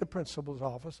think the principal's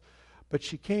office, but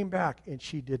she came back and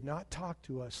she did not talk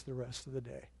to us the rest of the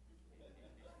day.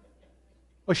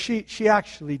 Well, she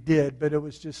actually did, but it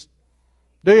was just,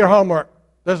 do your homework.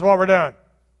 This is what we're doing.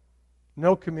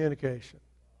 No communication.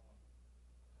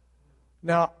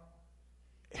 Now,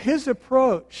 his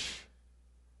approach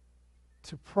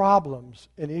to problems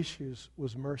and issues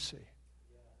was mercy.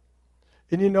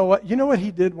 And you know what? You know what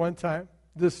he did one time?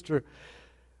 This is true.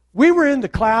 We were in the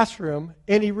classroom,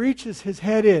 and he reaches his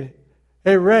head in.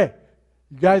 Hey, Ray,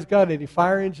 you guys got any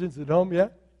fire engines at home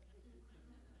yet?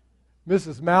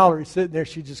 Mrs. Mallory sitting there,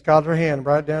 she just got her hand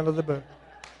right down to the book.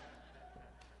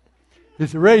 He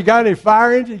said, Ray, you got any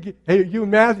fire engines? Hey, you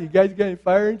and Matthew, you guys got any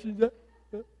fire engines yet?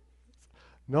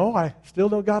 No, I still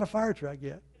don't got a fire truck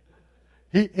yet.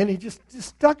 He just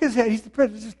stuck his head. He's the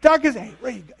president. Just stuck his head. Hey,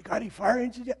 Ray, you got any fire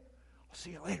engines yet? I'll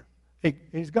see you later. Hey,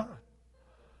 and he's gone.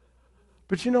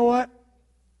 But you know what?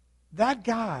 That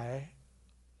guy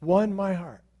won my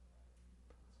heart.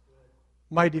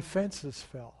 My defenses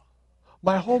fell.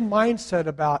 My whole mindset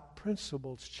about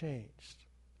principles changed.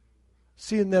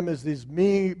 Seeing them as these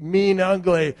mean,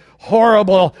 ugly,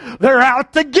 horrible, they're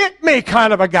out to get me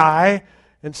kind of a guy.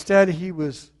 Instead, he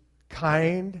was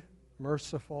kind,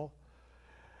 merciful,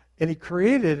 and he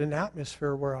created an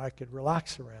atmosphere where I could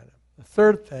relax around him. The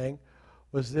third thing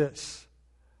was this: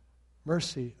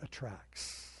 mercy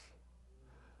attracts.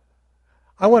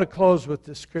 I want to close with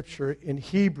this scripture in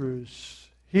Hebrews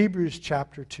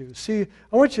chapter 2. See,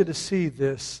 I want you to see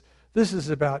this. This is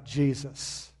about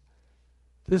Jesus.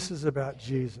 This is about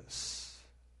Jesus.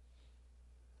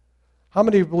 How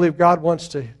many of you believe God wants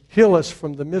to heal us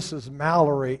from the Mrs.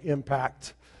 Mallory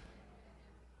impact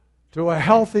to a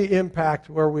healthy impact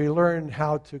where we learn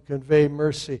how to convey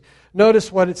mercy? Notice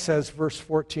what it says, verse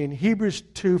 14. Hebrews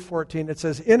 2:14, it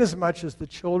says, inasmuch as the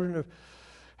children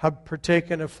have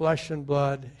partaken of flesh and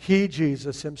blood, he,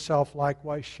 Jesus, himself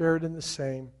likewise shared in the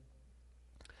same,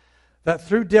 that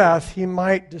through death he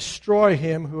might destroy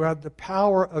him who had the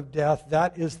power of death,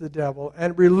 that is the devil,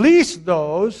 and release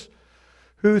those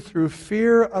who through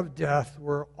fear of death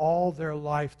were all their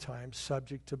lifetime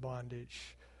subject to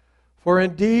bondage. For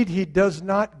indeed he does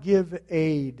not give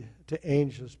aid to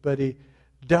angels, but he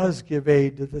does give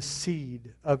aid to the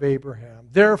seed of Abraham.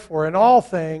 Therefore, in all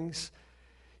things,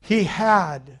 he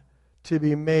had to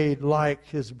be made like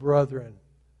his brethren,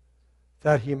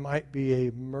 that he might be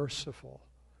a merciful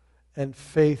and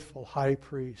faithful high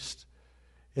priest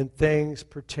in things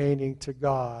pertaining to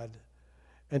God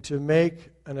and to make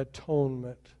an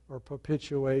atonement or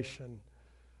propitiation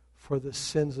for the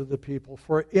sins of the people.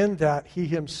 For in that he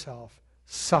himself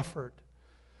suffered.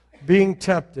 Being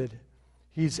tempted,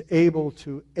 he's able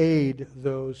to aid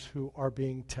those who are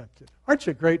being tempted. Aren't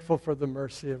you grateful for the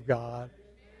mercy of God?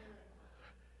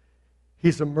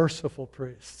 He's a merciful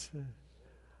priest.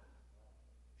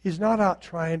 He's not out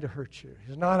trying to hurt you.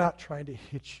 He's not out trying to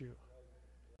hit you.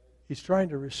 He's trying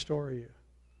to restore you.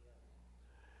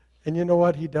 And you know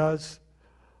what he does?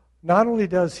 Not only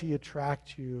does he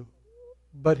attract you,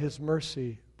 but his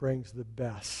mercy brings the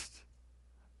best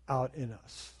out in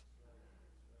us.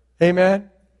 Amen?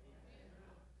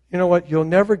 You know what? You'll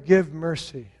never give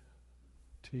mercy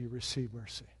till you receive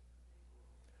mercy.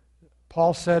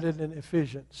 Paul said it in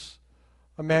Ephesians.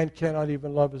 A man cannot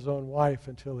even love his own wife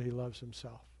until he loves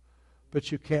himself.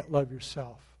 But you can't love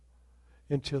yourself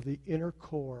until the inner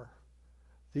core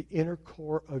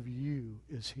of you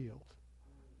is healed.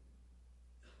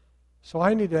 So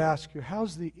I need to ask you,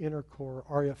 how's the inner core?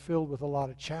 Are you filled with a lot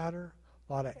of chatter,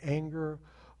 a lot of anger,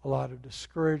 a lot of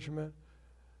discouragement?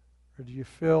 Or do you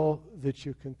feel that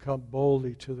you can come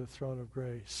boldly to the throne of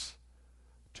grace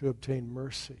to obtain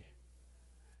mercy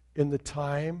in the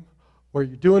time where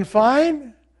you're doing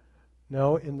fine?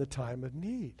 No, in the time of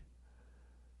need.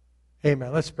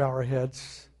 Amen. Let's bow our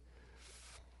heads.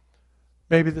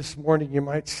 Maybe this morning you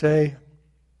might say,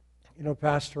 you know,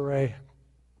 Pastor Ray,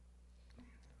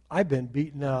 I've been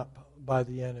beaten up by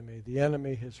the enemy. The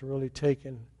enemy has really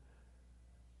taken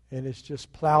and it's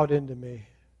just plowed into me.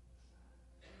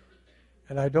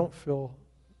 And I don't feel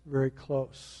very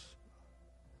close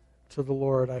to the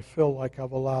Lord. I feel like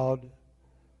I've allowed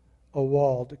a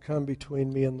wall to come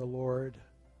between me and the Lord.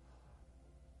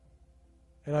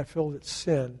 And I feel that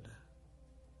sin,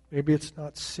 maybe it's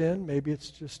not sin, maybe it's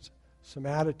just some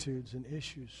attitudes and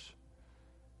issues,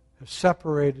 have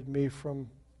separated me from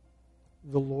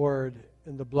the Lord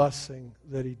and the blessing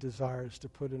that He desires to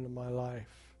put into my life.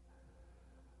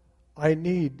 I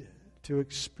need to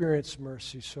experience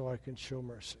mercy so I can show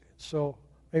mercy. So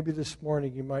maybe this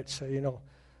morning you might say, you know,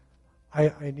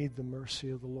 I need the mercy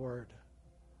of the Lord.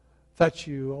 If that's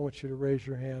you, I want you to raise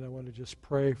your hand. I want to just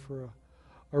pray for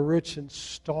a rich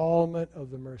installment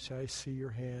of the mercy. I see your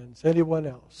hands. Anyone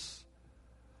else?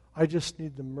 I just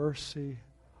need the mercy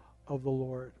of the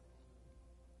Lord.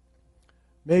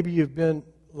 Maybe you've been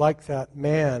like that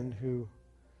man who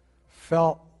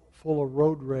felt full of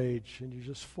road rage and you're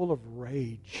just full of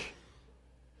rage.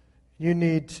 You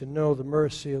need to know the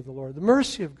mercy of the Lord. The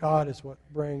mercy of God is what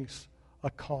brings a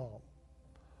calm,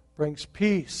 brings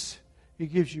peace. He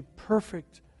gives you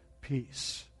perfect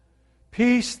peace.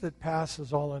 Peace that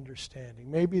passes all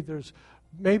understanding. Maybe there's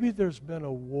been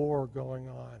a war going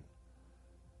on.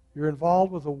 You're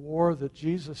involved with a war that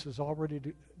Jesus has already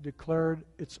declared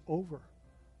it's over.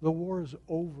 The war is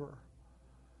over.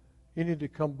 You need to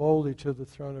come boldly to the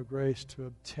throne of grace to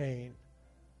obtain.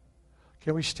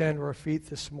 Can we stand to our feet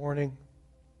this morning?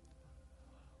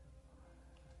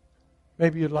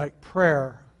 Maybe you'd like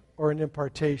prayer or an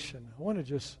impartation.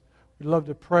 We'd love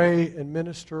to pray and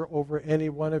minister over any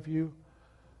one of you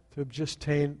to just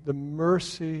obtain the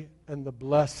mercy and the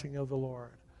blessing of the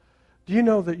Lord. Do you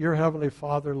know that your Heavenly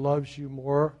Father loves you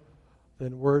more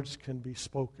than words can be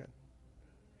spoken?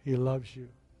 He loves you.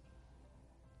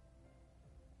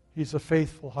 He's a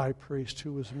faithful high priest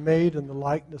who was made in the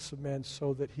likeness of man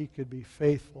so that he could be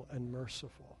faithful and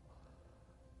merciful.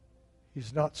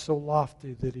 He's not so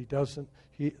lofty that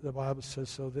the Bible says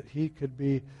so, that he could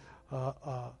be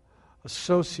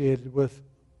associated with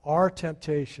our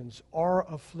temptations,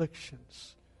 our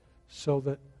afflictions, so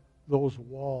that those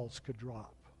walls could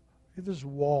drop. There's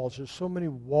walls. There's so many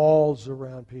walls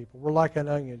around people. We're like an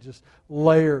onion, just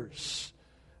layers.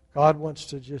 God wants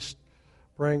to just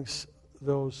bring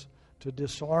those to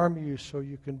disarm you so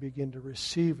you can begin to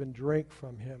receive and drink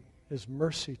from Him, His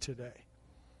mercy today.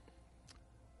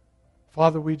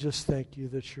 Father, we just thank you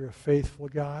that you're a faithful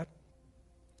God.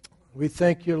 We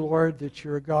thank you, Lord, that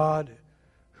you're a God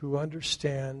who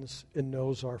understands and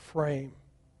knows our frame.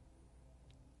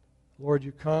 Lord,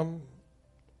 you come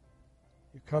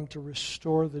to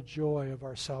restore the joy of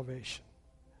our salvation.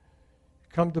 You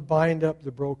come to bind up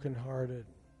the brokenhearted,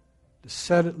 to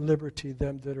set at liberty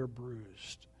them that are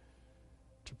bruised,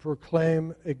 to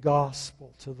proclaim a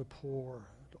gospel to the poor,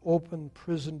 to open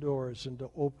prison doors and to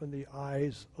open the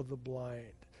eyes of the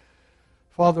blind.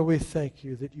 Father, we thank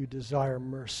you that you desire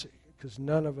mercy, because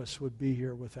none of us would be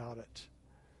here without it.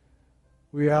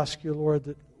 We ask you, Lord,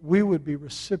 that we would be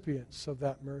recipients of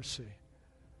that mercy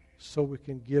so we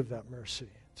can give that mercy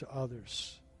to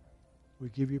others. We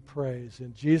give you praise.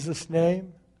 In Jesus'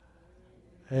 name,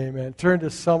 amen. Turn to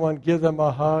someone, give them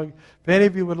a hug. If any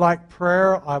of you would like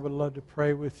prayer, I would love to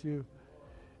pray with you.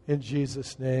 In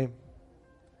Jesus' name,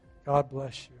 God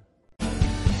bless you.